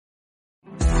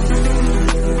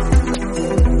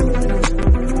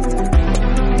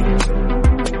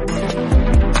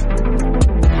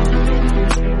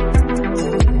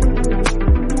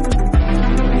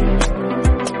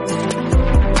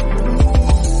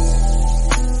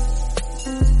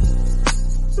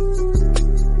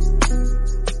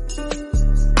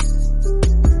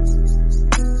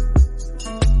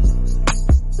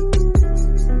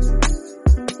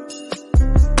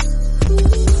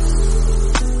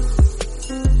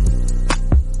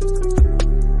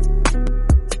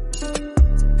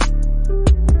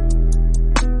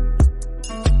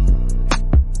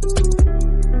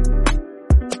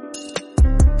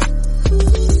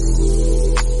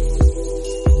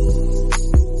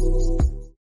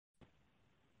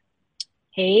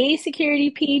Hey, security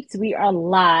peeps. We are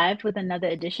live with another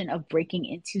edition of Breaking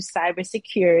into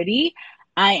Cybersecurity.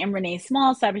 I am Renee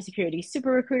Small, cybersecurity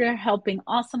super recruiter, helping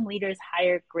awesome leaders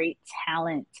hire great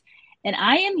talent. And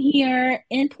I am here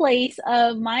in place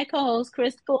of my co host,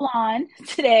 Chris Golan,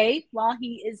 today while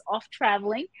he is off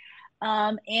traveling.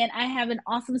 And I have an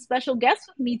awesome special guest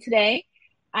with me today.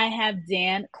 I have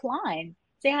Dan Klein.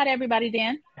 Say hi to everybody,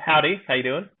 Dan. Howdy, how you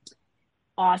doing?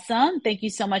 Awesome. Thank you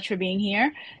so much for being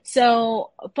here.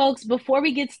 So, folks, before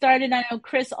we get started, I know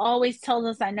Chris always tells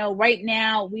us, I know right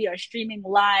now we are streaming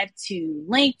live to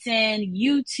LinkedIn,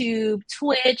 YouTube,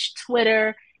 Twitch,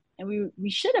 Twitter, and we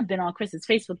should have been on Chris's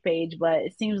Facebook page, but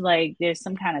it seems like there's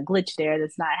some kind of glitch there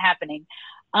that's not happening.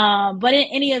 But in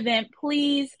any event,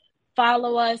 please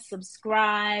follow us,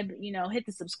 subscribe, hit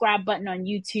the subscribe button on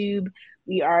YouTube.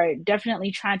 We are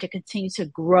definitely trying to continue to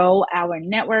grow our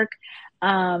network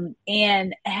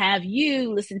and have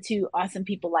you listen to awesome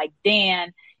people like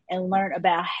Dan and learn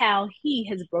about how he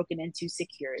has broken into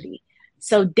security.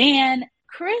 So, Dan,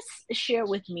 Chris shared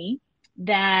with me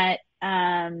that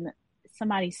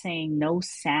somebody's saying no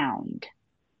sound.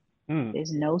 Hmm,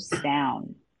 There's no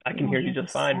sound. I We can don't hear you hear the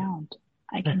just fine. sound.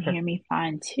 I can hear me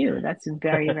fine too. That's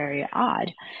very, very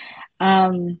odd.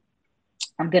 Um,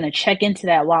 I'm going to check into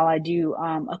that while I do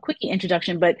a quickie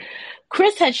introduction. But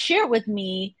Chris had shared with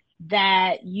me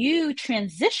that you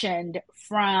transitioned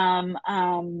from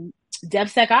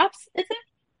DevSecOps, is it?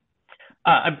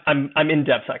 I'm in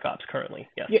DevSecOps currently.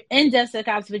 Yes. You're in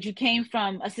DevSecOps, but you came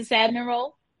from a sysadmin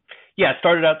role? Yeah,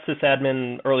 started out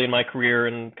sysadmin early in my career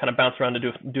and kind of bounced around to do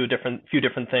a few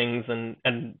different things and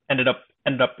ended up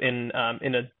in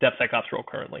a DevSecOps role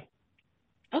currently.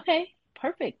 Okay,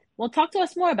 perfect. Well, talk to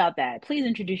us more about that. Please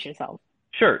introduce yourself.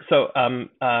 Sure. So,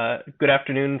 good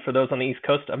afternoon for those on the East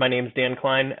Coast. My name is Dan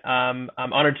Klein. I'm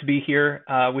honored to be here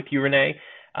with you, Renee.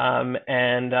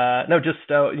 And no, just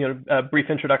a brief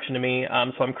introduction to me.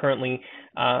 So I'm currently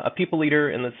a people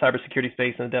leader in the cybersecurity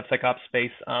space and the DevSecOps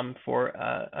space for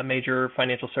a major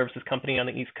financial services company on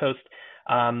the East Coast.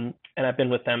 And I've been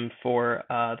with them for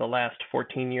the last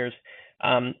 14 years.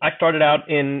 I started out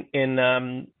in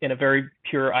a very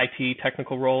pure IT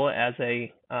technical role as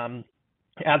a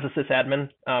sysadmin.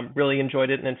 Really enjoyed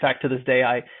it, and in fact, to this day,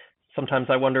 sometimes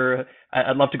I wonder.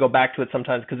 I'd love to go back to it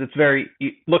sometimes because it's very.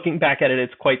 Looking back at it,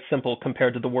 it's quite simple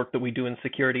compared to the work that we do in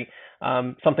security.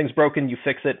 Something's broken, you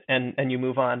fix it, and you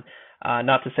move on.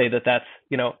 Not to say that that's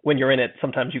when you're in it,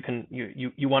 sometimes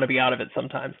you want to be out of it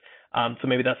sometimes. So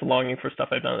maybe that's a longing for stuff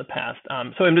I've done in the past.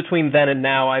 So in between then and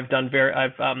now, I've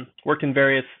worked in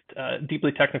various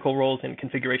deeply technical roles in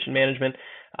configuration management,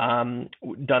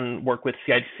 done work with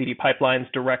CI/CD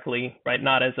pipelines directly, right?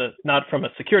 Not from a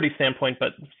security standpoint,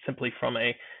 but simply from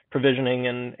a provisioning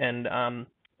and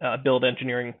build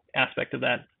engineering aspect of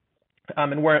that.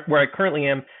 And where I currently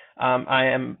am, I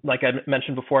am, like I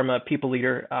mentioned before, I'm a people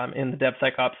leader in the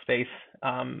DevSecOps space.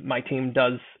 My team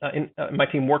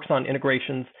works on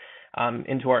integrations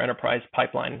into our enterprise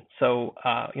pipeline. So,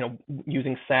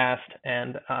 using SAST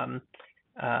and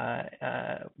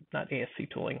not ASC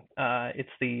tooling. It's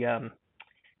the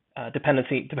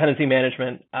dependency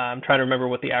management. I'm trying to remember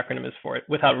what the acronym is for it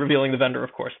without revealing the vendor,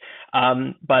 of course.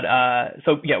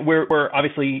 So yeah, we're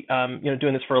obviously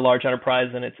doing this for a large enterprise,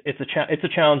 and it's a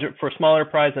challenge for a small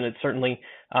enterprise, and it's certainly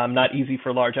not easy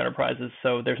for large enterprises.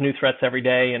 So there's new threats every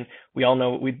day, and we all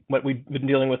know what we've been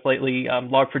dealing with lately.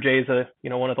 Log4j is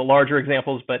one of the larger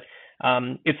examples, but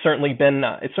it's certainly been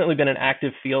an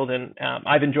active field, and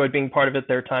I've enjoyed being part of it.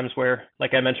 There are times where,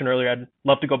 like I mentioned earlier, I'd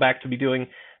love to go back to be doing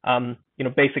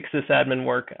basic sysadmin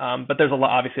work, but there's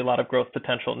obviously a lot of growth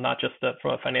potential, not just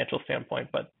from a financial standpoint,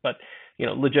 but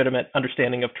legitimate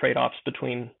understanding of trade-offs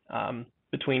between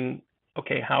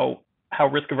okay, how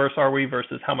risk averse are we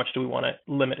versus how much do we want to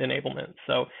limit enablement.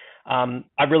 So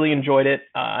I've really enjoyed it.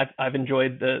 I've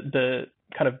enjoyed the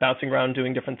kind of bouncing around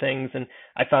doing different things, and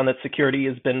I found that security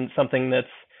has been something that's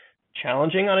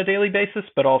challenging on a daily basis,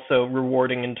 but also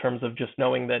rewarding in terms of just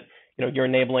knowing that you're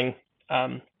enabling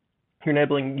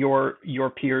your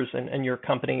peers and your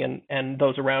company and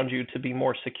those around you to be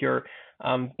more secure,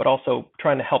 but also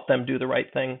trying to help them do the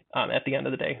right thing at the end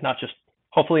of the day,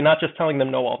 hopefully not just telling them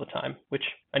no all the time, which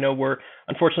I know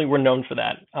unfortunately we're known for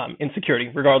that in security,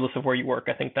 regardless of where you work.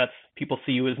 I think that's people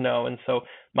see you as no, and so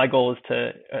my goal is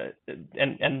to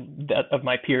and that of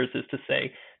my peers is to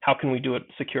say how can we do it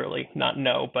securely, not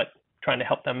no, but trying to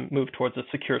help them move towards a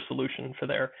secure solution for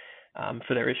their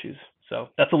issues. So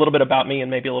that's a little bit about me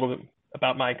and maybe a little bit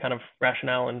about my kind of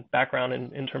rationale and background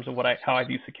in terms of how I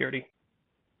view security.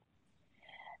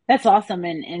 That's awesome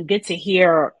and good to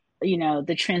hear,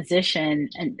 the transition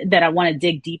and that I want to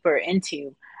dig deeper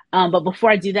into. But before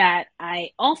I do that,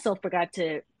 I also forgot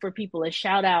to for people to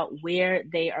shout out where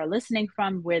they are listening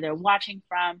from, where they're watching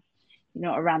from,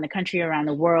 around the country, around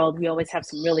the world. We always have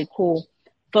some really cool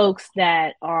folks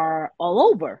that are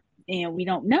all over, and we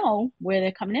don't know where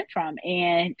they're coming in from.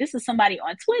 And this is somebody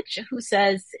on Twitch who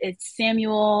says it's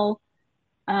Samuel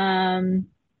Agaycom,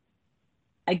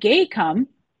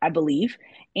 I believe,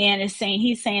 and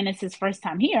he's saying it's his first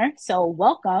time here. So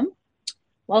welcome.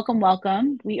 Welcome,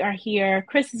 welcome. We are here.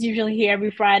 Chris is usually here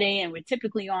every Friday, and we're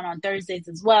typically on Thursdays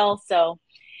as well. So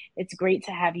it's great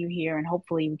to have you here, and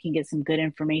hopefully we can get some good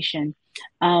information.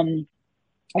 And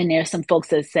there's some folks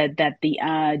that said that the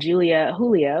Julia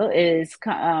Julio is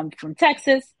from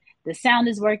Texas. The sound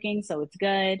is working, so it's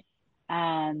good.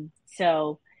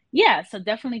 So yeah, so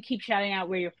definitely keep shouting out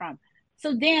where you're from.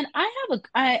 So Dan,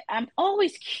 I'm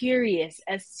always curious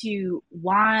as to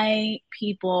why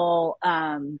people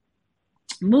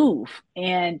move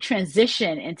and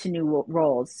transition into new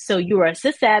roles. So you were a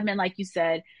sysadmin, like you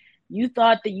said. You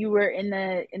thought that you were in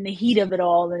the heat of it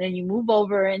all, and then you move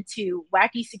over into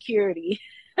wacky security,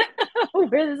 where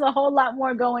there's a whole lot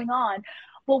more going on.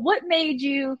 But what made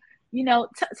you,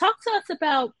 talk to us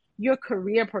about your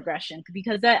career progression?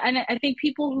 Because I think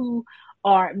people who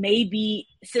are maybe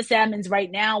sysadmins right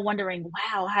now wondering,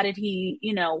 wow, how did he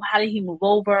move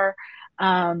over?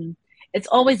 It's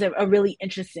always a really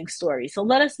interesting story. So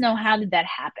let us know, how did that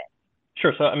happen?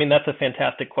 Sure. So, I mean, that's a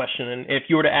fantastic question. And if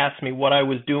you were to ask me what I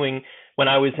was doing when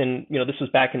I was in, this was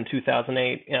back in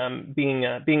 2008, being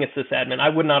a sysadmin, I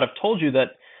would not have told you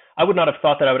that. I would not have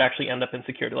thought that I would actually end up in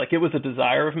security. Like, it was a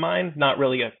desire of mine, not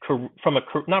really not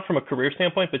from a career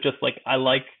standpoint, but just like, I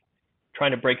like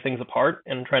trying to break things apart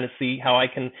and trying to see how I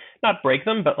can not break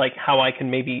them, but like how I can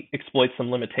maybe exploit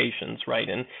some limitations, right?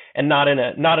 And not in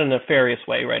a nefarious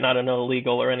way, right? Not in an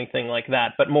illegal or anything like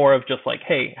that, but more of just like,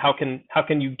 hey, how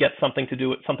can you get something to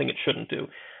do something it shouldn't do?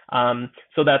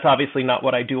 So that's obviously not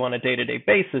what I do on a day-to-day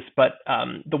basis, but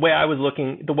the way I was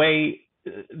looking, the way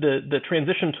the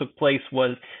transition took place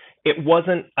was,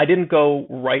 I didn't go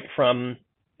right from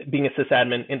being a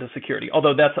sysadmin into security,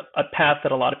 although that's a path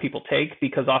that a lot of people take,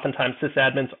 because oftentimes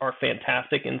sysadmins are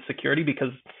fantastic in security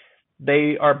because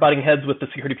they are butting heads with the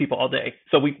security people all day.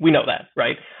 So we know that,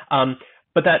 right?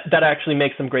 But that actually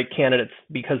makes them great candidates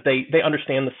because they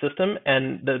understand the system,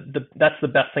 and that's the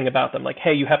best thing about them. Like,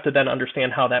 hey, you have to then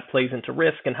understand how that plays into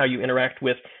risk and how you interact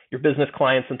with your business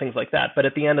clients and things like that. But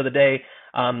at the end of the day,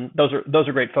 those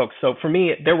are great folks. So for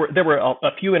me, there were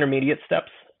a few intermediate steps.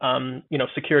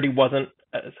 Security wasn't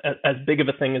as big of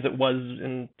a thing as it was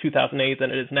in 2008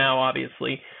 than it is now,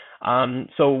 obviously.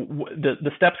 So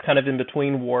the steps kind of in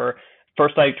between were,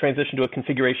 first I transitioned to a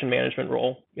configuration management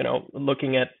role,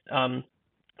 looking at,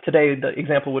 today the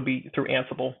example would be through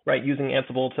Ansible, right? Using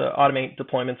Ansible to automate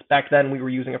deployments. Back then we were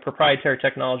using a proprietary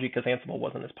technology because Ansible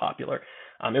wasn't as popular.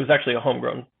 It was actually a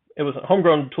homegrown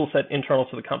tool set internal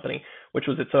to the company, which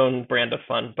was its own brand of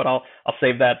fun. But I'll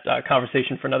save that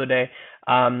conversation for another day.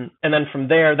 And then from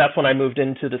there, that's when I moved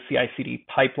into the CI/CD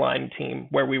pipeline team,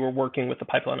 where we were working with the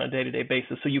pipeline on a day-to-day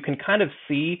basis. So you can kind of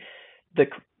see the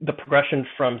progression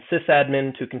from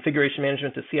sysadmin to configuration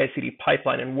management to CI/CD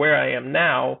pipeline, and where I am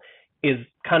now is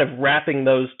kind of wrapping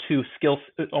those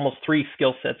almost three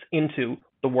skill sets into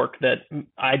the work that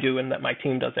I do and that my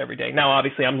team does every day. Now,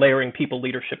 obviously, I'm layering people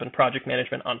leadership and project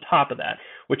management on top of that,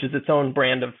 which is its own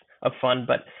brand of fun.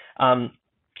 But I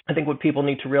think what people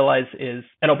need to realize is,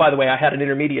 and oh, by the way, I had an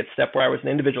intermediate step where I was an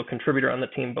individual contributor on the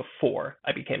team before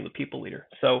I became the people leader.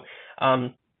 So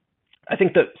I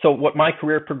think so what my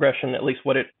career progression, at least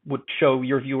what it would show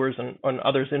your viewers and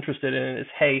others interested in it, is,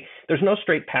 hey, there's no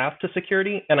straight path to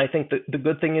security. And I think that the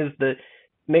good thing is that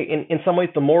in some ways,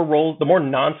 the more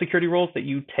non-security roles that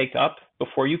you take up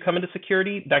before you come into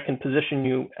security, that can position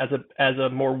you as a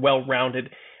more well-rounded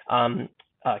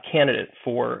candidate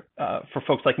for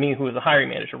folks like me, who is a hiring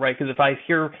manager, right? Because if I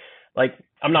hear, like,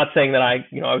 I'm not saying that I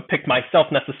would pick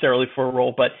myself necessarily for a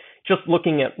role, but just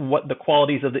looking at what the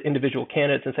qualities of the individual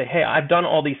candidates and say, hey, I've done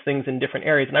all these things in different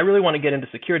areas and I really want to get into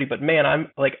security, but man,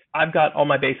 I've got all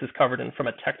my bases covered from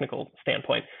a technical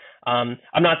standpoint. I'm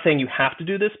not saying you have to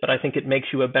do this, but I think it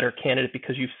makes you a better candidate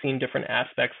because you've seen different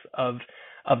aspects of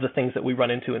the things that we run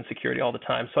into in security all the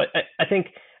time. So I think,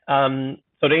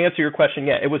 so to answer your question,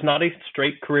 yeah, it was not a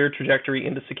straight career trajectory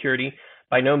into security,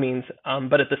 by no means.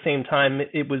 But at the same time,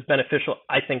 it was beneficial,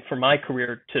 I think, for my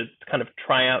career to kind of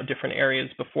try out different areas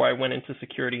before I went into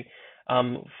security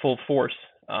full force.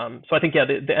 So I think, yeah,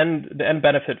 the end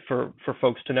benefit for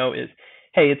folks to know is,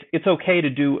 hey, it's okay to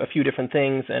do a few different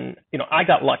things. And, I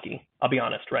got lucky, I'll be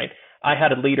honest, right? I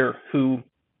had a leader who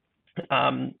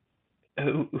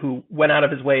went out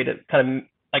of his way to kind of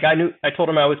like I told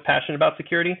him I was passionate about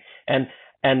security, and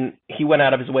he went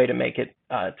out of his way to make it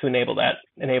to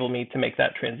enable me to make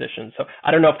that transition. So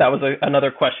I don't know if that was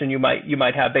another question you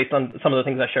might have based on some of the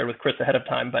things I shared with Chris ahead of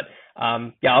time, but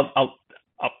yeah,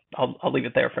 I'll leave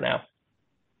it there for now.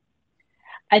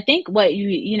 I think what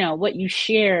what you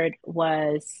shared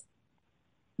was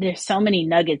there's so many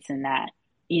nuggets in that.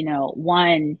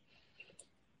 One,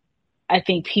 I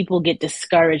think people get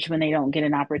discouraged when they don't get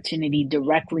an opportunity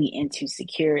directly into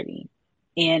security.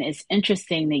 And it's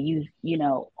interesting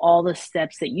that all the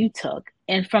steps that you took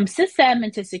and from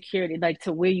sysadmin to security, like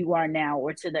to where you are now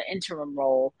or to the interim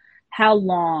role, how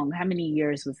many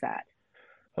years was that?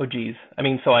 Oh geez. I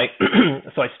mean, so I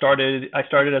so I started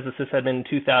as a sysadmin in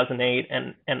 2008,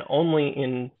 and only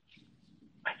in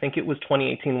I think it was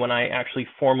 2018 when I actually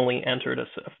formally entered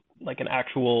like an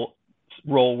actual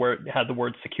role where it had the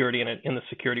word security in it in the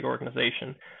security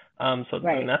organization. So I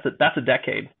mean Right. that's a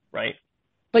decade, right?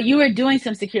 But you were doing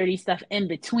some security stuff in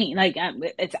between. Like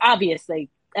it's obvious, like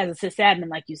as a sysadmin,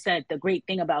 like you said, the great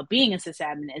thing about being a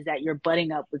sysadmin is that you're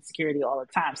butting up with security all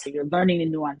the time. So you're learning the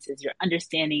nuances, you're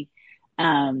understanding,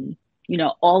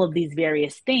 all of these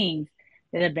various things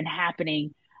that have been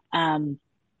happening. Um,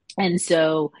 and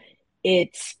so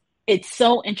it's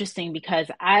so interesting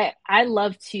because I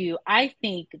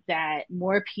think that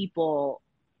more people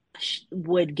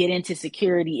would get into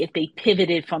security if they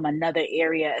pivoted from another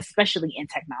area, especially in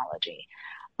technology.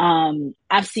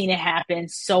 I've seen it happen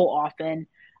so often.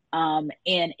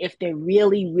 And if they're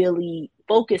really, really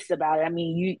focused about it, I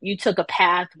mean, you took a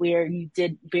path where you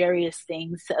did various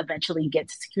things to eventually get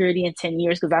to security in 10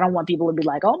 years, because I don't want people to be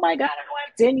like, oh my God,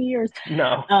 I don't have 10 years.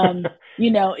 No.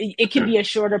 It can be a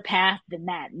shorter path than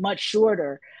that, much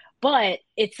shorter, but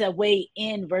it's a way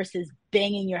in versus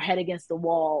banging your head against the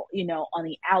wall, on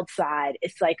the outside.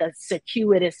 It's like a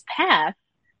circuitous path,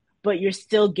 but you're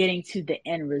still getting to the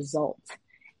end result.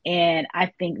 And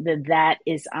I think that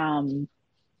is,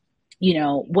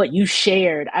 what you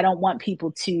shared. I don't want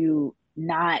people to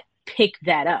not pick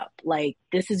that up. Like,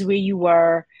 this is where you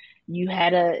were. You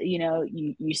had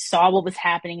you saw what was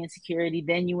happening in security.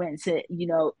 Then you went into,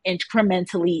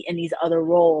 incrementally in these other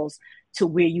roles to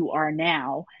where you are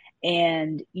now.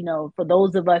 And, for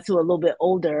those of us who are a little bit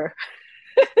older,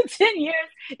 10 years,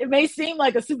 it may seem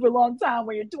like a super long time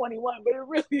when you're 21, but it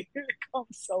really it comes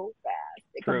so fast.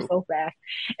 It comes True. so fast.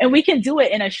 And we can do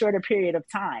it in a shorter period of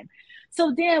time.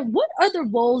 So, Dan, what other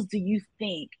roles do you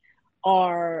think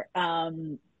are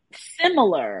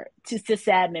similar to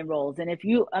sysadmin roles? And if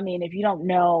you don't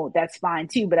know, that's fine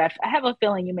too. But I have a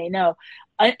feeling you may know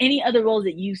any other roles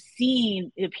that you've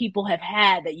seen that people have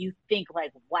had that you think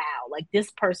like, wow, like this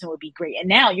person would be great. And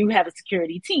now you have a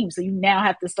security team, so you now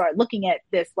have to start looking at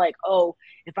this like, oh,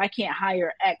 if I can't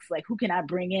hire X, like who can I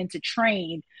bring in to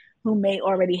train? Who may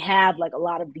already have like a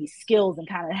lot of these skills and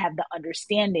kind of have the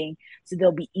understanding, so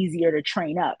they'll be easier to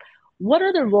train up. What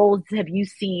other roles have you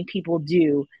seen people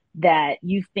do that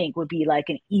you think would be like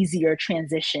an easier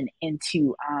transition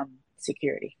into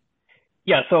security?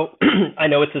 Yeah, so I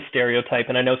know it's a stereotype,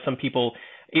 and I know some people.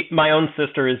 My own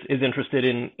sister is interested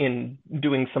in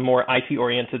doing some more IT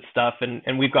oriented stuff,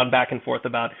 and we've gone back and forth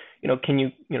about, can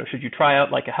you, should you try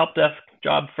out like a help desk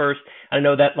job first? I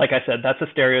know that, like I said, that's a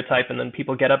stereotype, and then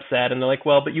people get upset and they're like,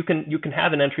 well, but you can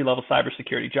have an entry level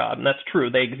cybersecurity job, and that's true,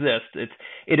 they exist.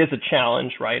 It is a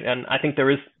challenge, right? And I think there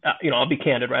is, I'll be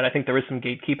candid, right? I think there is some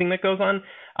gatekeeping that goes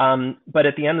on, but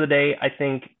at the end of the day, I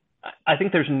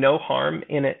think there's no harm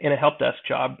in a help desk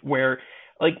job where,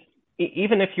 like,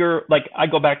 even if you're like, I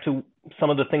go back to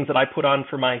some of the things that I put on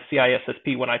for my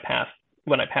CISSP when I passed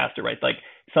it, right? Like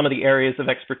some of the areas of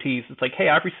expertise, it's like, hey,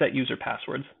 I've reset user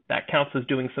passwords. That counts as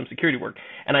doing some security work.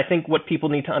 And I think what people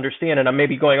need to understand, and I'm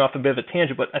maybe going off a bit of a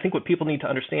tangent, but I think what people need to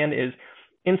understand is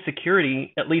in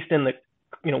security, at least in the,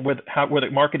 where the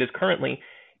market is currently,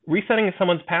 resetting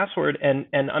someone's password and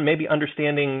maybe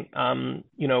understanding,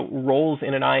 roles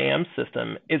in an IAM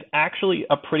system is actually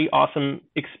a pretty awesome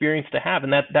experience to have.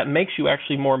 And that makes you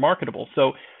actually more marketable.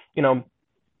 So,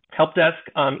 help desk,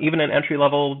 even an entry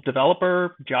level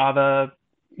developer, Java,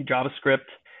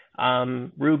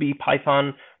 JavaScript, Ruby,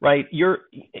 Python, right?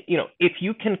 If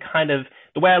you can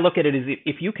the way I look at it is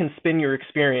if you can spin your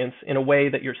experience in a way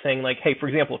that you're saying like, hey, for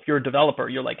example, if you're a developer,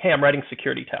 you're like, hey, I'm writing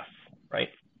security tests, right?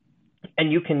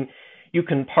 And you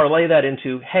can parlay that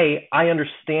into, hey, I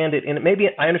understand it, and maybe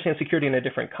I understand security in a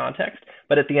different context,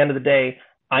 but at the end of the day,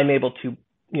 I'm able to,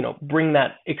 bring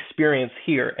that experience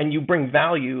here, and you bring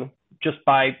value just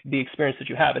by the experience that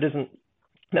you have. It isn't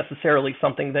necessarily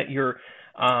something that you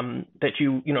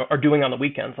are doing on the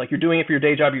weekends. Like you're doing it for your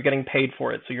day job, you're getting paid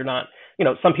for it, so you're not,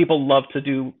 some people love to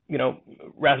do,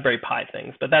 Raspberry Pi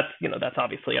things, but that's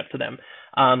obviously up to them.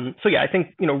 So yeah, I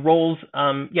think, roles,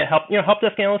 help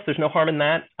desk analyst, there's no harm in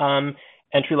that.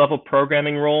 Entry level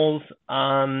programming roles,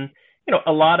 a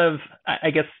lot of,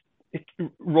 I guess,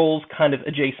 roles kind of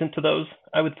adjacent to those,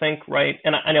 I would think, right?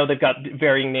 And I know they've got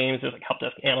varying names. There's like help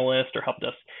desk analyst or help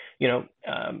desk,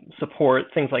 support,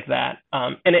 things like that.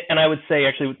 And I would say,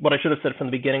 actually, what I should have said from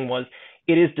the beginning was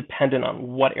it is dependent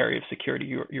on what area of security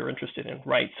you're interested in,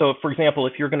 right? So, for example,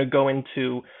 if you're going to go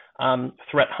into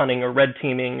threat hunting or red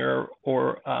teaming or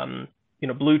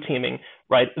blue teaming,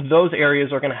 right? Those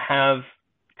areas are going to have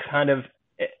kind of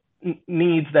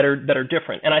needs that are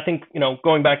different. And I think,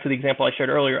 going back to the example I shared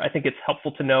earlier, I think it's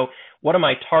helpful to know, what am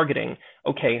I targeting?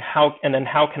 Okay, how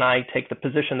can I take the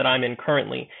position that I'm in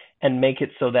currently and make it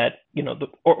so that,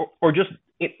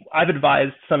 I've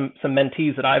advised some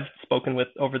mentees that I've spoken with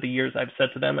over the years. I've said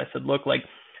to them, I said, look, like,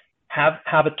 have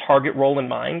a target role in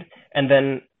mind. And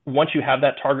then once you have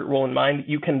that target role in mind,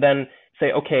 you can then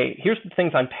say, okay, here's the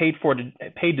things I'm paid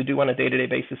to do on a day-to-day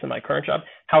basis in my current job.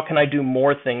 How can I do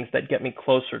more things that get me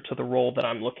closer to the role that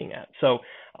I'm looking at? So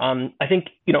I think,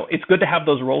 it's good to have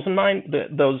those roles in mind,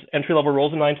 those entry-level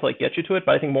roles in mind to get you to it.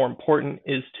 But I think more important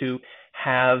is to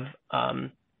have,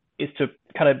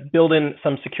 kind of build in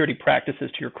some security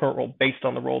practices to your current role based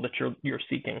on the role that you're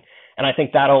seeking. And I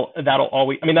think that'll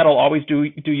always do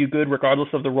you good, regardless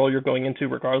of the role you're going into,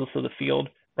 regardless of the field,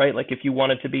 right? Like if you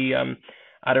wanted to be,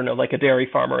 I don't know, like a dairy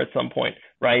farmer at some point,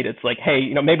 right? It's like,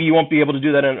 hey, maybe you won't be able to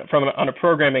do that on a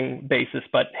programming basis,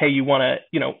 but hey, you want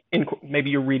to, maybe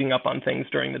you're reading up on things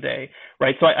during the day,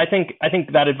 right? So I think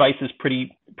that advice is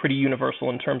pretty universal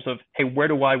in terms of, hey,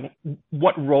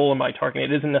 what role am I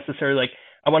targeting? It isn't necessarily like,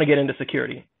 I want to get into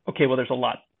security. Okay, well, there's a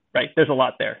lot, right? There's a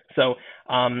lot there. So,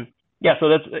 so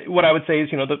that's what I would say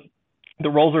is, the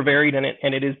roles are varied, and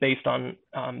it is based on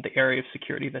the area of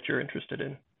security that you're interested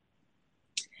in.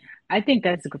 I think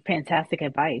that's fantastic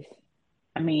advice.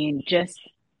 I mean, just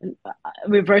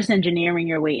reverse engineering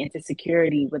your way into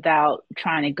security without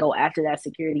trying to go after that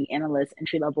security analyst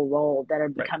entry level role that are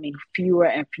becoming fewer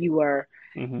and fewer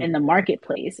in the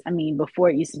marketplace. I mean, before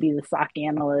it used to be the SOC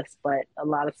analyst, but a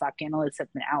lot of SOC analysts have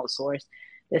been outsourced.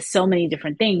 There's so many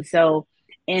different things. So,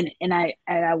 and I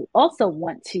also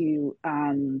want to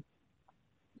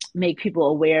make people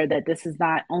aware that this is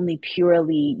not only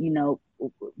purely,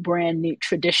 brand new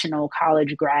traditional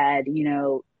college grad,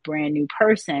 brand new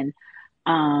person,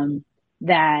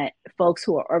 that folks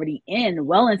who are already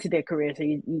well into their career. So,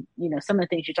 some of the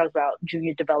things you talked about,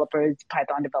 junior developers,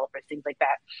 Python developers, things like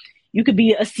that. You could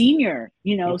be a senior,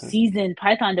 seasoned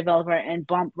Python developer and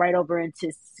bump right over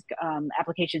into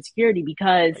application security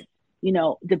because,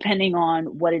 depending on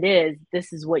what it is,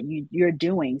 this is what you're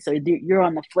doing. So you're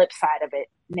on the flip side of it.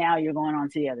 Now you're going on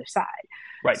to the other side.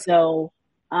 Right. So,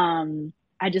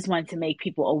 I just wanted to make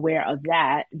people aware of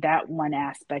that one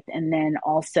aspect. And then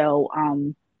also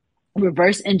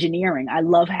reverse engineering. I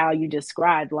love how you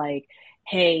described like,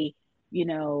 hey,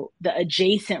 the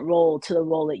adjacent role to the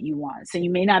role that you want. So you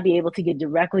may not be able to get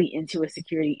directly into a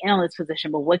security analyst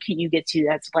position, but what can you get to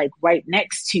that's like right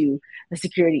next to the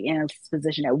security analyst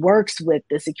position that works with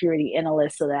the security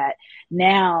analyst so that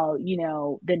now,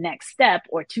 the next step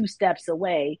or two steps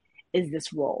away is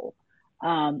this role.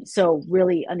 So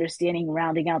really understanding,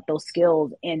 rounding out those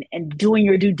skills and doing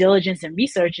your due diligence and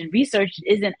research. And research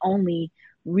isn't only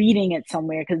reading it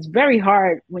somewhere, because it's very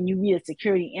hard when you read a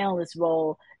security analyst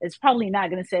role. It's probably not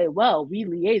going to say, well, we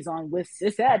liaison with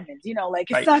sysadmins,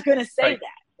 it's not going to say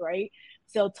that, right?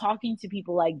 So talking to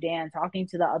people like Dan, talking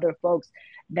to the other folks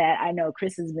that I know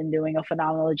Chris has been doing a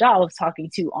phenomenal job of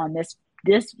talking to on this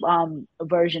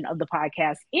version of the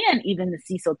podcast, and even the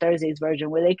CISO Thursdays version,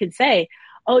 where they could say,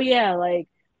 oh yeah, like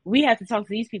we have to talk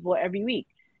to these people every week.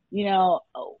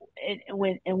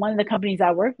 When in one of the companies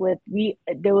I worked with,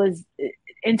 there was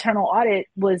internal audit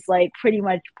was like pretty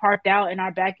much parked out in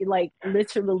our back, like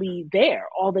literally there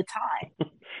all the time.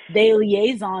 They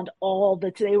liaisoned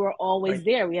they were always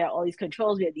there. We had all these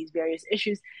controls, we had these various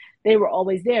issues. They were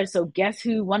always there. So guess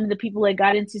who? One of the people that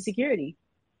got into security,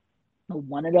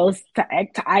 one of those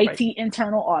IT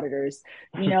internal auditors,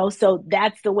 so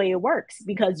that's the way it works,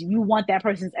 because you want that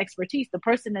person's expertise. The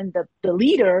person and the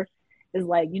leader is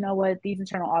like, you know what, these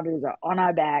internal auditors are on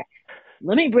our back.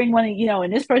 Let me bring one,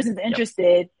 and this person's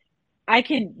interested. I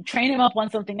can train him up on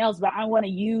something else, but I want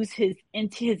to use his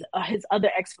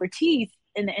other expertise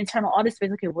in the internal audit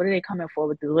space. Okay, what are they coming for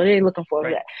with this? What are they looking for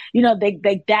with that?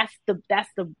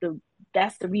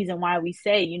 That's the reason why we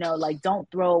say, like, don't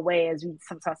throw away, as we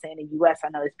sometimes say in the US. I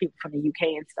know there's people from the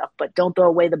UK and stuff, but don't throw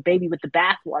away the baby with the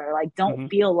bathwater. Like, don't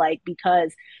feel like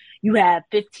because you have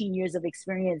 15 years of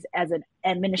experience as an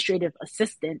administrative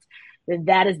assistant, then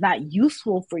that is not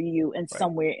useful for you in Right.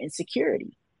 somewhere in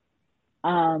security.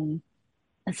 Um,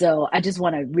 so I just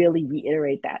want to really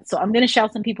reiterate that. So I'm going to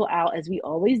shout some people out as we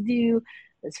always do.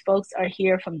 As folks are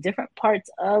here from different parts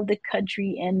of the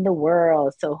country and the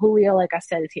world. So Julio, like I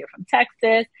said, is here from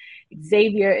Texas.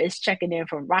 Xavier is checking in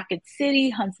from Rocket City,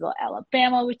 Huntsville,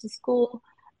 Alabama, which is cool.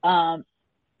 Our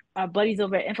buddies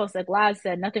over at InfoSec Live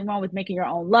said nothing wrong with making your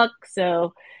own luck.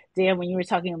 So Dan, when you were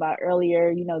talking about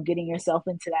earlier, getting yourself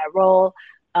into that role.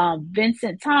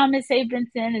 Vincent Thomas, hey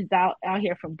Vincent, is out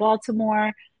here from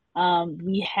Baltimore.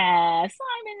 We have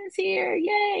Simon is here,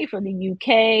 yay, from the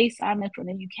UK. Simon from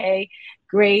the UK.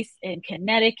 Grace in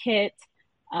Connecticut.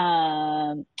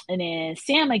 And then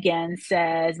Sam again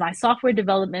says, my software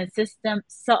developer,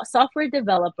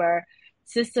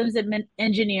 systems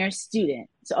engineer student.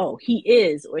 So, he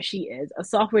is or she is a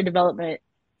software developer,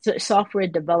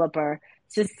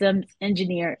 systems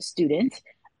engineer student,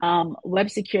 web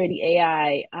security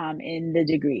AI in the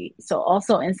degree. So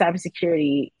also in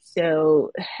cybersecurity.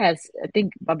 So I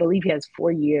believe he has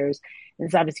 4 years in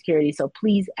cybersecurity. So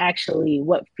please, actually,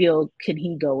 what field can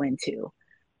he go into?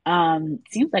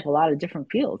 Seems like a lot of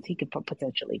different fields he could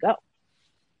potentially go.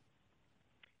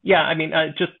 Yeah, I mean,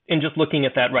 just looking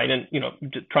at that, right, and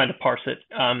just trying to parse it,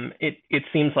 it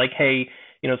seems like, hey,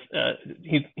 he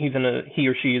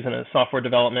or she is in a software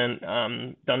development,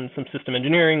 done some system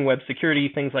engineering, web security,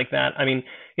 things like that. I mean,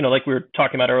 like we were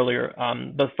talking about earlier,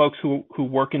 the folks who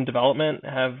work in development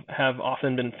have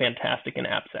often been fantastic in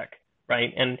AppSec,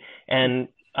 right, and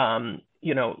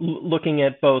looking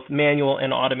at both manual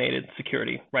and automated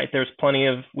security, right?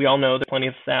 We all know there's plenty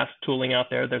of SaaS tooling out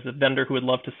there. There's a vendor who would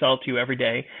love to sell to you every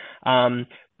day.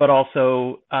 But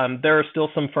also, there are still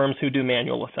some firms who do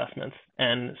manual assessments.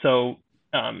 And so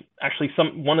actually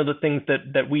one of the things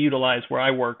that we utilize where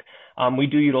I work, we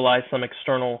do utilize some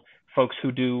external folks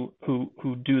who do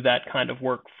that kind of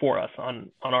work for us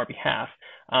on our behalf.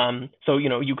 So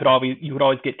you could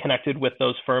always get connected with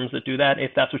those firms that do that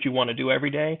if that's what you want to do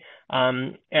every day.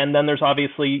 And then there's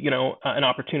obviously an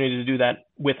opportunity to do that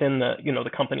within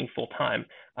the company full time.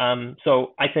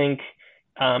 So I think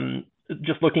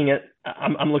just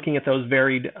I'm looking at those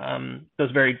varied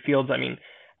fields. I mean,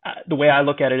 the way I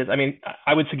look at it is, I mean,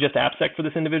 I would suggest AppSec for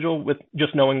this individual with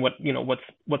just knowing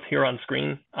what's here on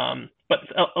screen. But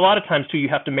a lot of times too, you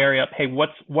have to marry up, hey,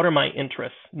 what are my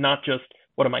interests, not just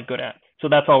what am I good at? So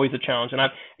that's always a challenge. And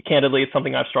candidly, it's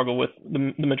something I've struggled with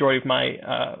the majority of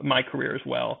my career as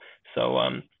well. So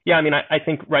yeah, I mean, I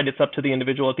think, right, it's up to the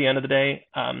individual at the end of the day.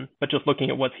 But just looking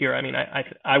at what's here, I mean,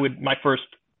 my first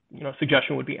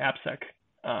suggestion would be AppSec.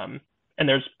 And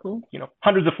there's cool.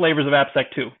 Hundreds of flavors of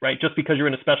AppSec too, right? Just because you're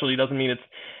in a specialty doesn't mean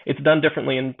it's done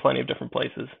differently in plenty of different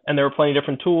places. And there are plenty of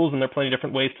different tools, and there are plenty of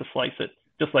different ways to slice it.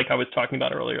 Just like I was talking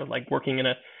about earlier, like working in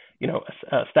a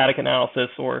static analysis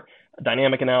or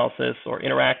dynamic analysis or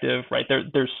interactive, right?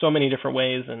 There's so many different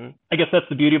ways, and I guess that's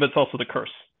the beauty, but it's also the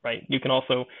curse, right? You can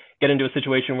also get into a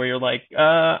situation where you're like,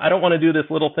 I don't want to do this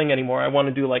little thing anymore. I want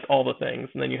to do like all the things,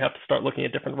 and then you have to start looking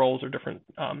at different roles or different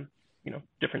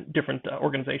different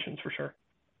organizations for sure.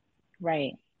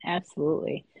 Right.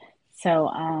 Absolutely. So,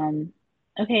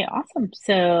 okay, awesome.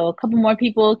 So a couple more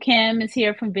people. Kim is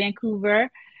here from Vancouver.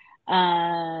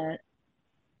 Alicia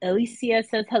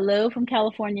says hello from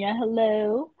California.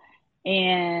 Hello.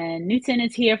 And Newton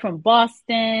is here from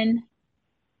Boston.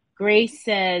 Grace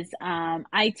says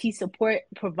IT support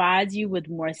provides you with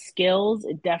more skills.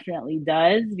 It definitely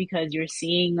does, because you're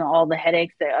seeing all the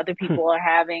headaches that other people are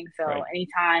having. So right.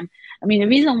 Anytime, I mean, the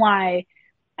reason why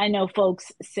I know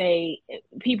folks say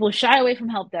people shy away from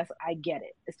help desk, I get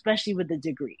it, especially with the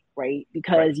degree, right?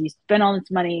 Because right. You spend all this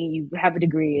money, you have a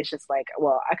degree. It's just like,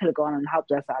 well, I could have gone on help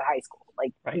desk out of high school.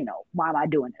 Like, right. Why am I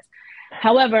doing this?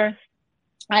 However,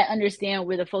 I understand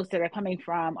where the folks that are coming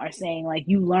from are saying, like,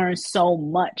 you learn so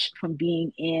much from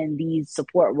being in these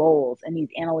support roles and these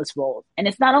analyst roles. And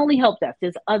it's not only help desk.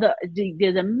 There's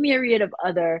a myriad of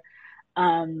other,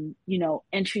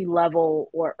 entry level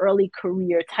or early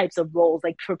career types of roles,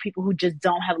 like for people who just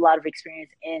don't have a lot of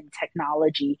experience in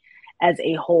technology as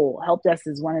a whole. Help desk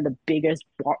is one of the biggest,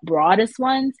 broadest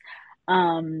ones.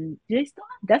 Do they still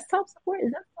have desktop support?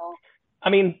 Is that so? I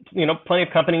mean, plenty of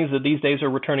companies that these days are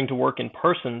returning to work in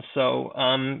person. So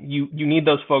you need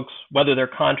those folks, whether they're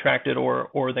contracted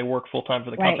or they work full time for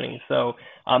the company. Right. So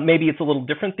maybe it's a little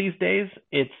different these days.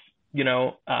 It's,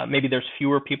 maybe there's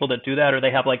fewer people that do that, or they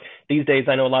have, like, these days,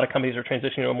 I know a lot of companies are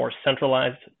transitioning to a more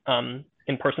centralized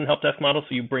in-person help desk model.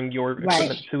 So you bring your Right.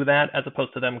 equipment to that as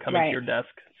opposed to them coming to your Right. desk.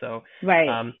 So Right.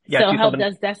 yeah, I So see help something.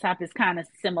 desk desktop is kind of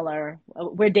similar.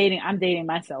 I'm dating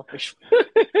myself for sure.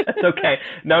 It's okay.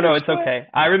 No, For no, it's sure. okay.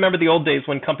 I remember the old days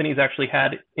when companies actually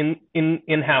had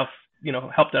in-house,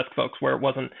 help desk folks where it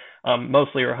wasn't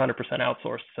mostly or 100%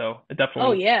 outsourced. So it Oh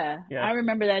definitely, yeah, yeah, I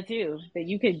remember that too. That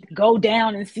you could go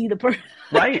down and see the person.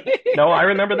 right. No, I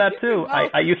remember that You could too. I, go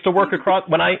I used to see work the across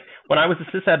when I was a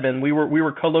sysadmin. We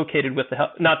were co-located with the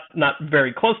help, not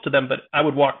very close to them, but I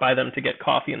would walk by them to get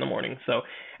coffee in the morning. So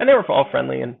and they were all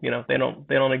friendly, and they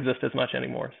don't exist as much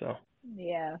anymore. So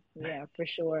Yeah, yeah, for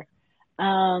sure.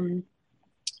 Um,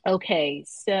 okay,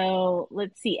 so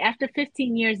let's see. After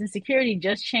 15 years in security,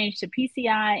 just changed to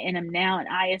PCI and am now an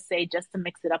ISA just to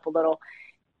mix it up a little.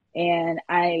 And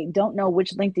I don't know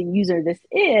which LinkedIn user this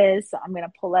is, so I'm going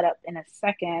to pull that up in a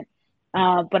second.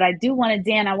 But I do want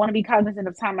to, Dan, I want to be cognizant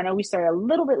of time. I know we started a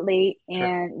little bit late sure.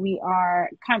 and we are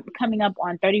coming up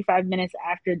on 35 minutes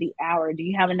after the hour. Do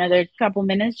you have another couple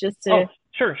minutes just Oh, to?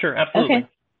 sure, absolutely. Okay.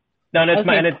 No, and it's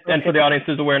my Okay, and for perfect. the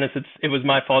audience's awareness, it was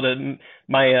my fault.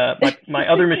 My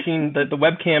other machine, the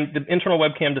webcam, the internal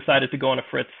webcam decided to go on a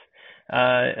fritz,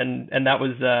 and that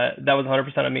was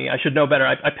 100% on me. I should know better.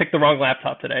 I picked the wrong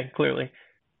laptop today, clearly.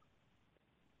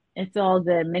 It's all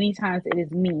good. Many times it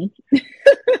is me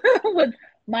with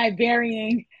my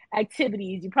varying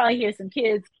activities. You probably hear some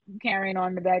kids carrying on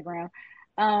in the background.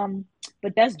 Um,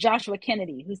 but that's Joshua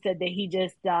Kennedy who said that he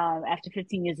just, after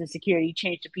 15 years of security,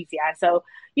 changed to PCI. So,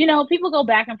 people go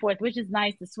back and forth, which is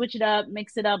nice to switch it up,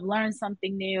 mix it up, learn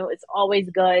something new. It's always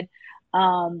good.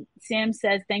 Sam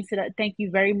says, thank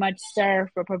you very much, sir,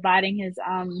 for providing his,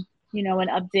 an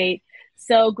update.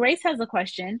 So Grace has a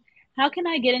question. How can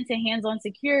I get into hands-on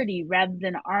security rather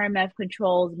than RMF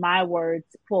controls my words,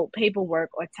 quote,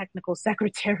 paperwork or technical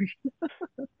secretary?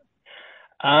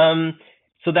 Um,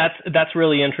 so that's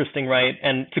really interesting, right?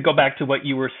 And to go back to what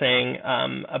you were saying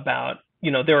about,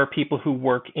 there are people who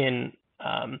work in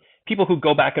people who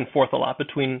go back and forth a lot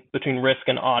between risk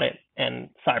and audit and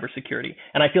cybersecurity.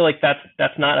 And I feel like that's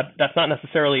not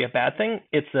necessarily a bad thing.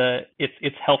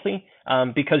 It's healthy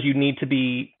because you need to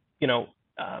be,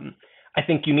 I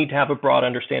think you need to have a broad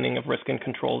understanding of risk and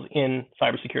controls in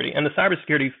cybersecurity. And the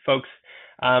cybersecurity folks,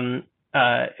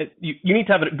 you need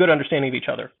to have a good understanding of each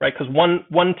other, right? Because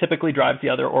one typically drives the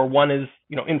other, or one is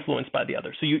influenced by the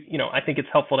other. So I think it's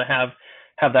helpful to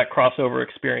have that crossover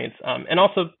experience, and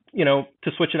also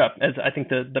to switch it up, as I think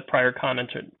the prior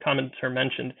commenter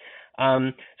mentioned.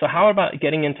 So how about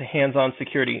getting into hands-on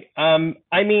security?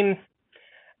 I mean,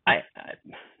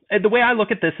 the way I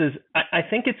look at this is I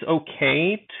think it's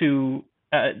okay to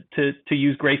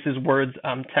use Grace's words,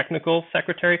 technical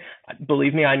secretary.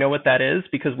 Believe me, I know what that is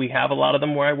because we have a lot of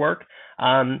them where I work.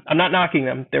 I'm not knocking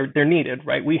them; they're needed,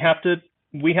 right? We have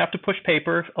to push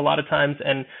paper a lot of times,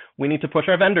 and we need to push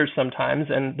our vendors sometimes.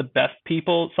 And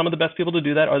some of the best people to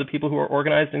do that are the people who are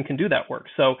organized and can do that work.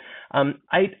 So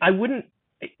I wouldn't,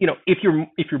 if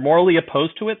you're morally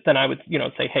opposed to it, then I would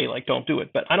say, hey, like, don't do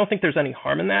it. But I don't think there's any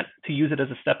harm in that, to use it as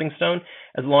a stepping stone,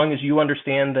 as long as you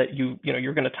understand that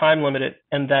you're going to time limit it,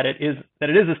 and that it is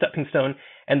a stepping stone,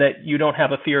 and that you don't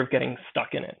have a fear of getting stuck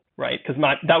in it, right? Because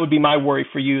that would be my worry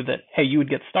for you, that hey, you would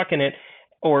get stuck in it,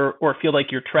 or feel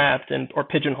like you're trapped or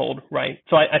pigeonholed, right?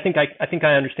 So I think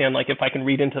I understand, like, if I can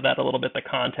read into that a little bit, the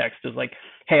context is like,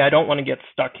 hey, I don't want to get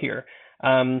stuck here.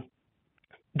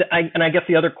 I guess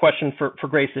the other question for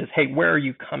Grace is, hey, where are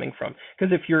you coming from?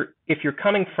 Because if you're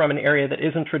coming from an area that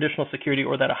isn't traditional security,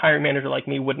 or that a hiring manager like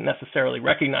me wouldn't necessarily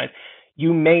recognize,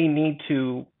 you may need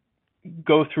to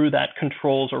go through that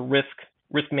controls or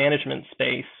risk management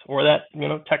space, or that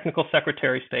technical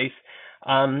secretary space,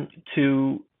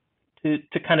 to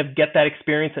kind of get that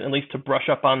experience, and at least to brush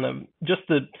up on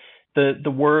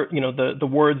the word, the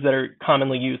words that are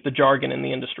commonly used, the jargon in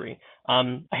the industry.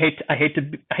 I hate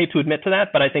to admit to that,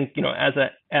 but I think as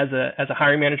a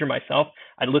hiring manager myself,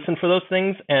 I listen for those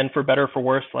things, and for better or for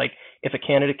worse, like, if a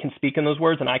candidate can speak in those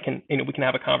words, and we can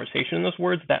have a conversation in those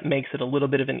words, that makes it a little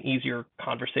bit of an easier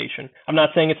conversation. I'm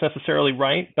not saying it's necessarily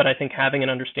right, but I think having an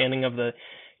understanding of the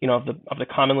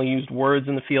commonly used words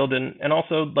in the field, and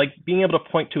also, like, being able to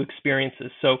point to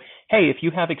experiences. So, hey, if you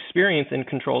have experience in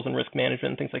controls and risk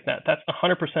management and things like that, that's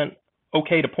 100%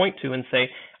 okay to point to and say,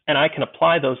 and I can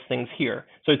apply those things here.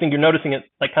 So I think you're noticing it,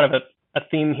 like, kind of a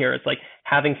theme here. It's like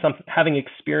having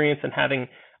experience and having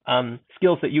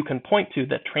skills that you can point to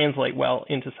that translate well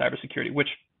into cybersecurity, which,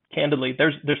 candidly,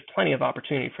 there's plenty of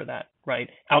opportunity for that, right?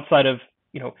 Outside of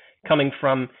coming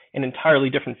from an entirely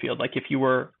different field. Like, if you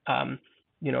were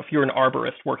if you're an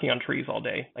arborist working on trees all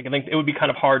day, like, I think it would be kind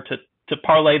of hard to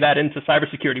parlay that into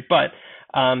cybersecurity. But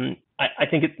I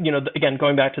think it, again,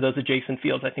 going back to those adjacent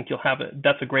fields, I think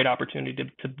that's a great opportunity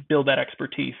to build that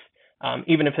expertise,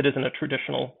 even if it isn't a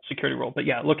traditional security role. But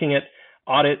yeah, looking at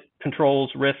audit,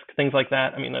 controls, risk, things like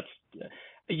that. I mean,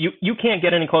 you can't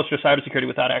get any closer to cybersecurity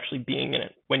without actually being in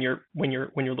it when you're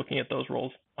looking at those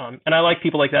roles. And I like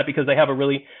people like that because they have a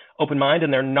really open mind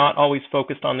and they're not always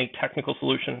focused on the technical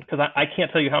solution. Because I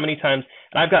can't tell you how many times,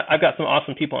 and I've got some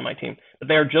awesome people on my team, but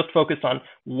they are just focused on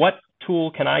what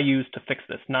tool can I use to fix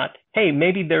this? Not, hey,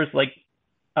 maybe there's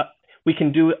we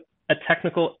can do a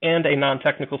technical and a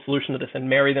non-technical solution to this and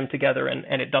marry them together,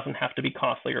 and it doesn't have to be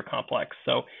costly or complex.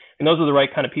 So, and those are the right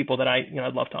kind of people that I'd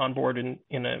love to onboard in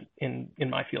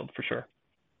my field for sure.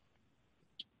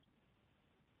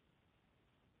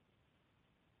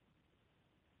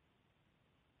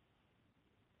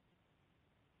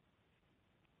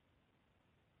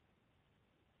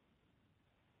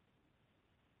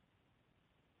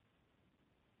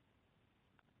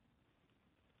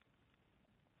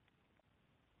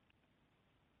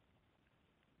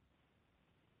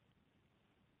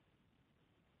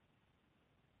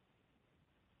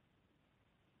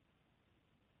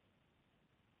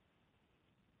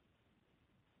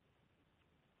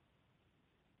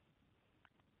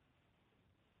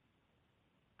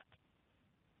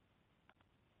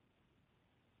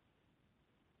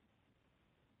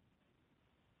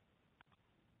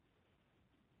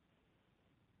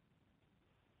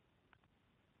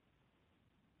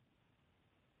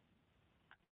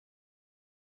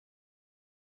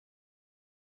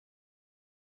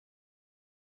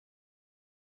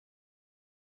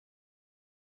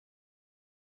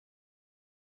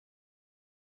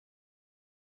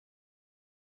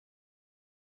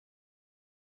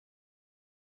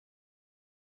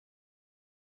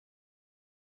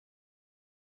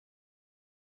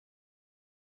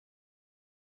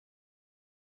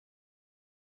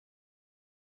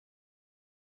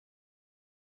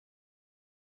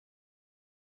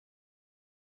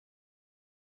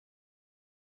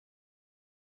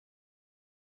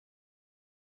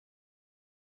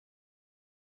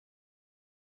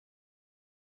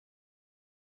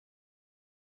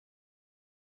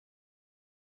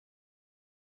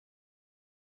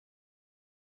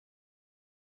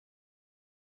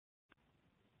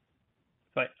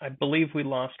 So I believe we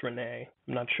lost Renee.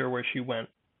 I'm not sure where she went.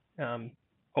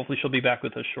 Hopefully she'll be back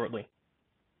with us shortly.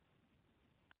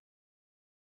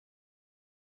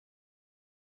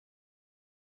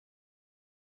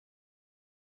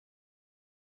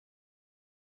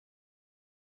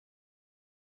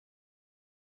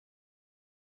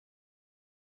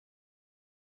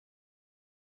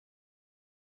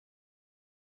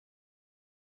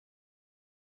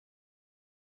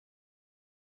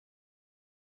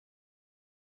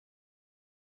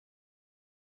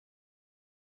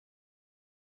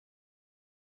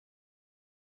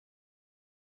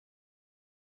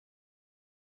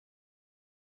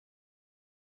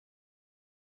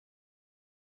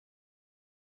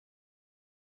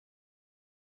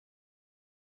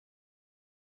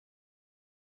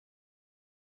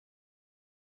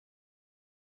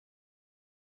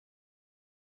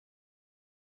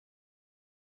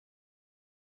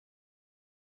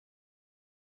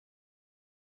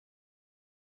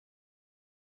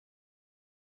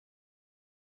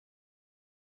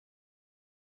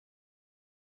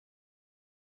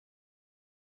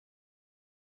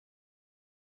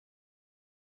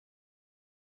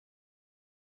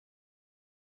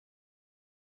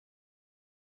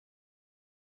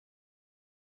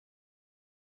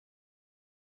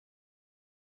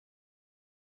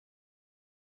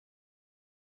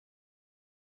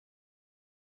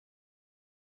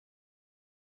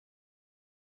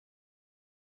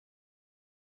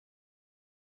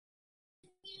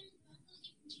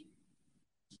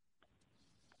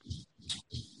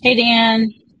 Hey,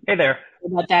 Dan. Hey there.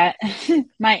 Sorry about that.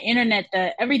 My internet,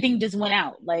 everything just went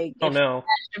out. Like, Oh no.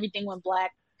 everything went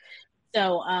black.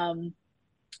 So, I'm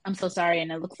so sorry.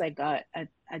 And it looks like I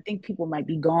think people might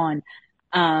be gone.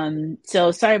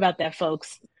 So sorry about that,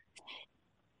 folks.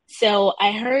 So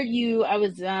I heard you. I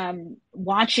was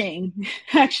watching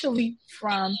actually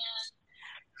from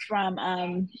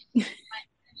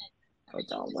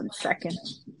hold on one second.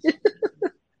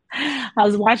 I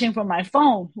was watching from my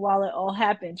phone while it all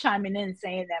happened, chiming in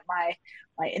saying that my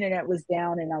internet was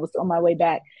down and I was on my way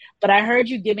back. But I heard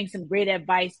you giving some great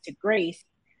advice to Grace,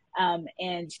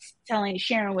 and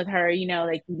sharing with her,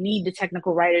 like, you need the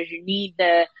technical writers, you need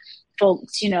the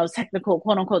folks, technical,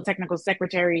 quote unquote, technical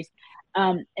secretaries,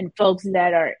 and folks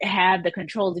that have the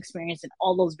controls experience in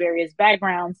all those various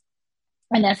backgrounds.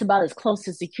 And that's about as close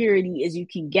to security as you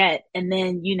can get. And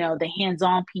then, the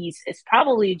hands-on piece is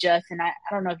probably just, and I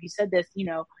don't know if you said this,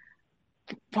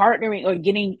 partnering or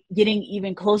getting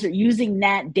even closer, using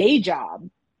that day job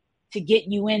to get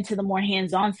you into the more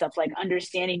hands-on stuff, like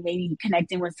understanding, maybe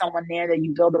connecting with someone there that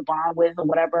you build a bond with or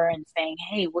whatever, and saying,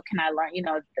 hey, what can I learn?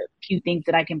 The few things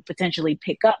that I can potentially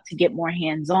pick up to get more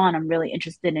hands-on. I'm really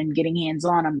interested in getting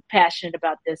hands-on. I'm passionate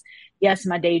about this. Yes,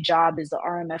 my day job is the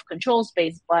RMF control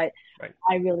space, but Right.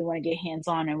 I really want to get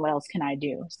hands-on, and what else can I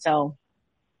do? So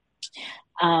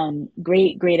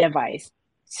great advice.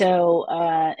 So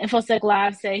InfoSec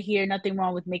Live say here, nothing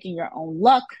wrong with making your own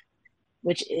luck,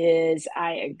 which is,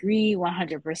 I agree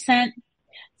 100%.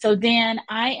 So Dan,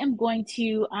 I am going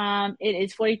to, it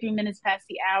is 43 minutes past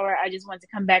the hour. I just wanted to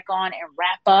come back on and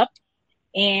wrap up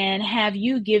and have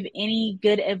you give any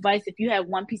good advice. If you have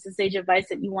one piece of sage advice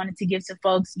that you wanted to give to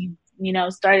folks,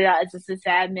 started out as a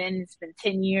sysadmin, it's been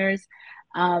 10 years,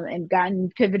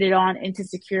 and pivoted on into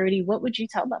security, what would you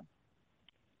tell them?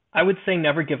 I would say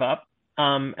never give up.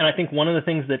 And I think one of the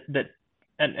things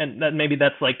and that maybe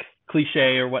that's like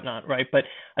cliche or whatnot, right? But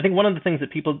I think one of the things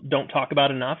that people don't talk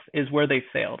about enough is where they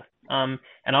failed. And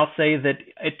I'll say that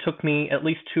it took me at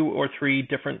least 2 or 3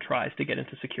 different tries to get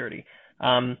into security.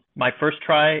 My first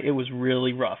try, it was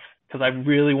really rough because I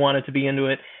really wanted to be into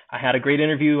it. I had a great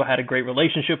interview. I had a great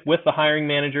relationship with the hiring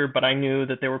manager, but I knew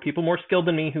that there were people more skilled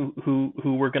than me who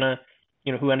were gonna,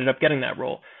 who ended up getting that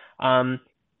role.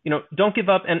 Don't give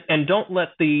up, and don't let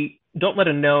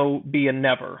a no be a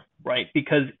never, right?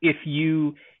 Because if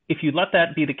you let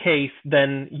that be the case,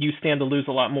 then you stand to lose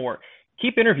a lot more.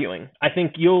 Keep interviewing. I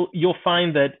think you'll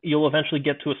find that you'll eventually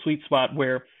get to a sweet spot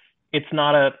where it's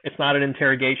not an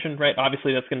interrogation, right?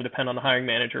 Obviously, that's going to depend on the hiring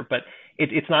manager, but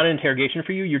it's not an interrogation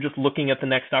for you. You're just looking at the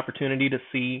next opportunity to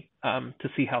see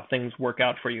how things work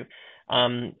out for you.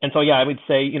 And so, yeah, I would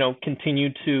say, continue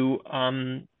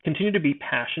to be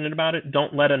passionate about it.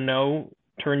 Don't let a no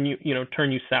turn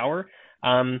you sour,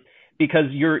 because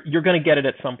you're going to get it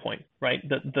at some point, right?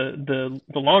 The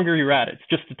longer you're at it,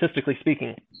 just statistically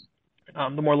speaking,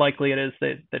 the more likely it is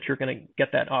that you're going to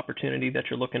get that opportunity that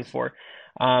you're looking for.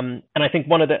 And I think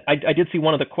I did see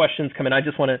one of the questions come in. I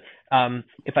just want to,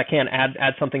 if I can,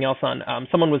 add something else on.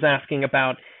 Someone was asking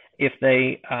about if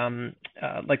they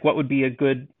like what would be a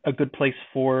good place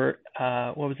for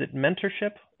what was it,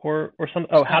 mentorship or some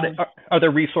are there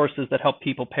resources that help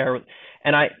people pair with,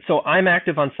 and I'm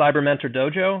active on Cyber Mentor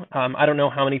Dojo. I don't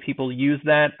know how many people use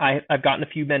that. I've gotten a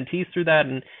few mentees through that,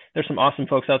 and there's some awesome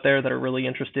folks out there that are really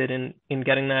interested in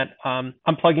getting that.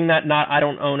 I'm plugging that. I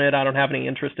don't own it. I don't have any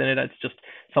interest in it. It's just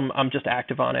I'm just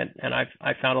active on it, and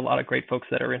I've found a lot of great folks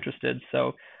that are interested.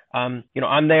 So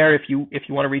I'm there if you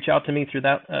want to reach out to me through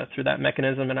that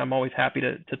mechanism, and I'm always happy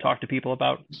to talk to people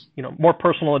about more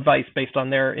personal advice based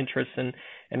on their interests and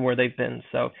where they've been.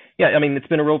 So yeah, I mean, it's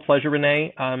been a real pleasure,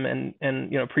 Renee,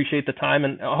 and appreciate the time,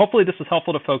 and hopefully this was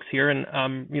helpful to folks here,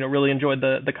 and really enjoyed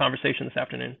the conversation this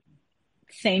afternoon.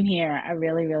 Same here. I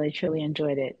really, really, truly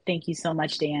enjoyed it. Thank you so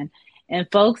much, Dan. And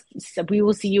folks, we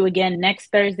will see you again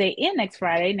next Thursday and next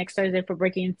Friday. Next Thursday for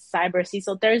Breaking Cyber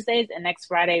CISO Thursdays, and next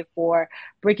Friday for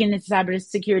Breaking into Cyber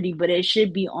Security. But it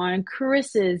should be on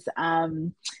Chris's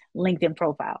LinkedIn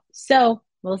profile. So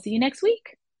we'll see you next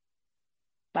week.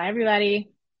 Bye, everybody.